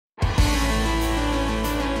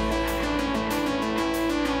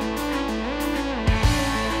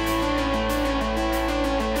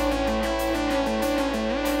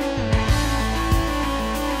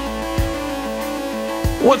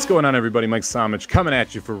What's going on, everybody? Mike Somich coming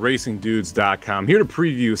at you for RacingDudes.com, here to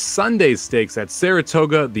preview Sunday's stakes at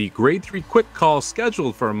Saratoga, the Grade 3 quick call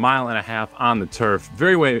scheduled for a 1.5 miles on the turf.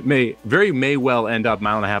 Very may well end up 1.5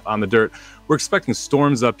 miles on the dirt. We're expecting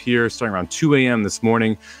storms up here starting around 2 a.m. this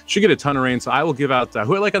morning. Should get a ton of rain, so I will give out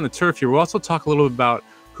who I like on the turf here. We'll also talk a little bit about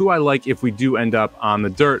who I like if we do end up on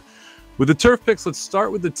the dirt. With the turf picks, let's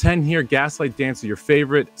start with the 10 here. Gaslight Dancer, your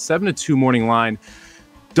favorite, 7-2 morning line.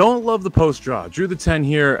 Don't love the post draw. Drew the 10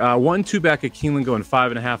 here. 1-2 back at Keeneland, going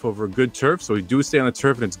 5.5 over a good turf. So we do stay on the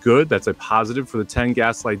turf and it's good. That's a positive for the 10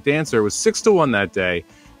 Gaslight Dancer. It was 6-1 that day.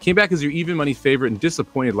 Came back as your even money favorite and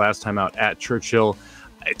disappointed last time out at Churchill.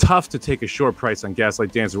 Tough to take a short price on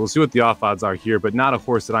Gaslight Dancer. We'll see what the off odds are here, but not a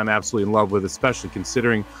horse that I'm absolutely in love with, especially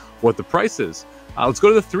considering what the price is. Let's go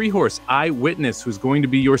to the 3-horse Eyewitness, who's going to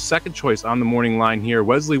be your second choice on the morning line here.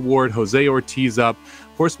 Wesley Ward, Jose Ortiz up.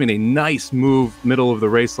 Horse made a nice move middle of the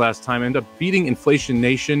race last time. Ended up beating Inflation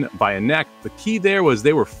Nation by a neck. The key there was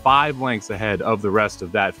they were 5 lengths ahead of the rest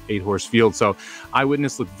of that 8-horse field. So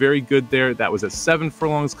Eyewitness looked very good there. That was at 7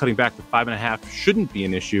 furlongs, cutting back to 5.5. Shouldn't be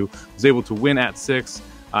an issue. Was able to win at 6.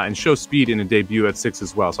 And show speed in a debut at 6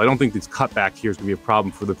 as well. So I don't think this cutback here is going to be a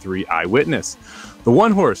problem for the 3 Eyewitness. The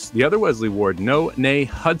 1 horse, the other Wesley Ward, No Nay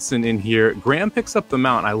Hudson in here. Graham picks up the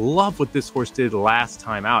mount. I love what this horse did last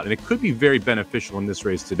time out, and it could be very beneficial in this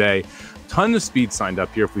race today. Ton of speed signed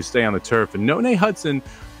up here if we stay on the turf. And No Nay Hudson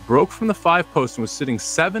broke from the 5 post and was sitting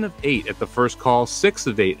 7 of 8 at the first call, 6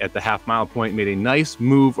 of 8 at the half-mile point. Made a nice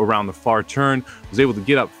move around the far turn. Was able to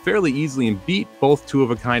get up fairly easily and beat both Two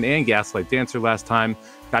of a Kind and Gaslight Dancer last time.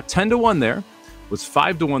 Got 10-1 there. Was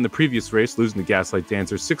 5-1 the previous race, losing to Gaslight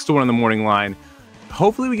Dancer. 6-1 on the morning line.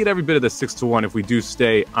 Hopefully we get every bit of the 6-1 if we do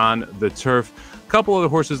stay on the turf. A couple other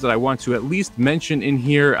horses that I want to at least mention in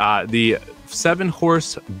here. The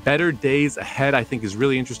 7-horse Better Days Ahead, I think, is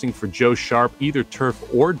really interesting for Joe Sharp, either turf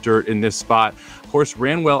or dirt in this spot. Horse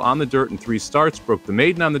ran well on the dirt in 3 starts, broke the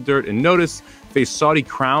maiden on the dirt, and notice faced Saudi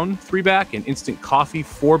Crown 3-back and Instant Coffee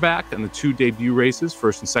 4-back in the 2 debut races,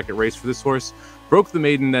 first and second race for this horse. Broke the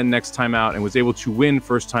maiden then next time out and was able to win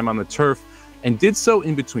first time on the turf, and did so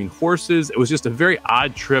in between horses. It was just a very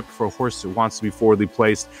odd trip for a horse that wants to be forwardly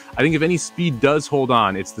placed. I think if any speed does hold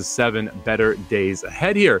on, it's the 7 Better Days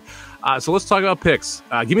Ahead here. So let's talk about picks.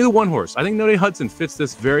 Give me the 1 horse. I think No Nay Hudson fits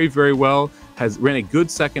this very, very well. Ran a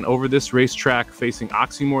good second over this racetrack, facing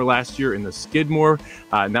Oxymore last year in the Skidmore.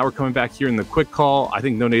 Now we're coming back here in the quick call. I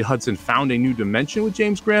think No Nay Hudson found a new dimension with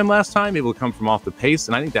James Graham last time, able to come from off the pace,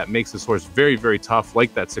 and I think that makes this horse very, very tough,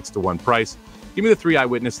 like that 6-1 price. Give me the 3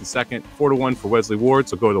 Eyewitness in second, 4-1 for Wesley Ward,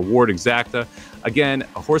 so go to the Ward Exacta. Again,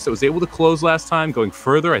 a horse that was able to close last time, going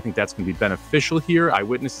further. I think that's going to be beneficial here.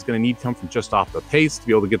 Eyewitness is going to need to come from just off the pace to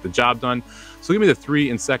be able to get the job done. So give me the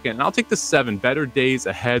 3 in second, and I'll take the 7 Better Days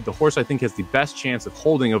Ahead. The horse I think has the best chance of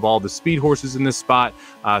holding of all the speed horses in this spot.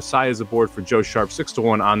 Sai is aboard for Joe Sharp,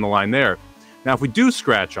 6-1 on the line there. Now, if we do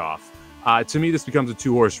scratch off, to me, this becomes a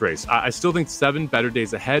 2-horse race. I still think 7 Better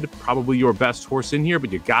Days Ahead, probably your best horse in here,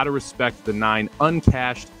 but you got to respect the 9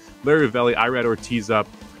 uncashed. Larry Ravelli, Irad Ortiz up.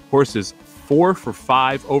 Horses 4 for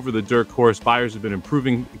 5 over the dirt course. Buyers have been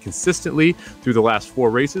improving consistently through the last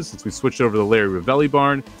 4 races since we switched over to the Larry Ravelli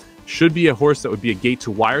barn. Should be a horse that would be a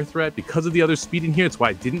gate-to-wire threat because of the other speed in here. That's why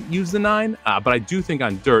I didn't use the 9, but I do think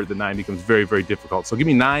on dirt, the 9 becomes very, very difficult. So give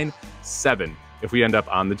me 9-7 if we end up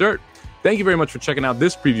on the dirt. Thank you very much for checking out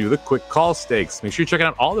this preview of the Quick Call Stakes. Make sure you're checking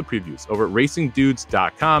out all the previews over at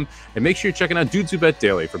RacingDudes.com. And make sure you're checking out Dudes Who Bet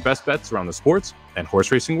Daily for best bets around the sports and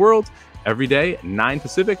horse racing world every day, 9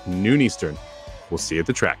 Pacific, noon Eastern. We'll see you at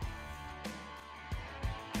the track.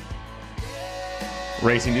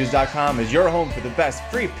 RacingDudes.com is your home for the best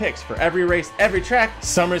free picks for every race, every track.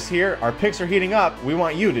 Summer's here, our picks are heating up. We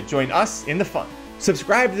want you to join us in the fun.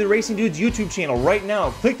 Subscribe to the Racing Dudes YouTube channel right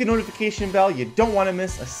now. Click the notification bell. You don't want to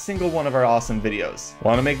miss a single one of our awesome videos.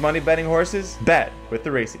 Want to make money betting horses? Bet with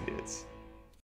the Racing Dudes.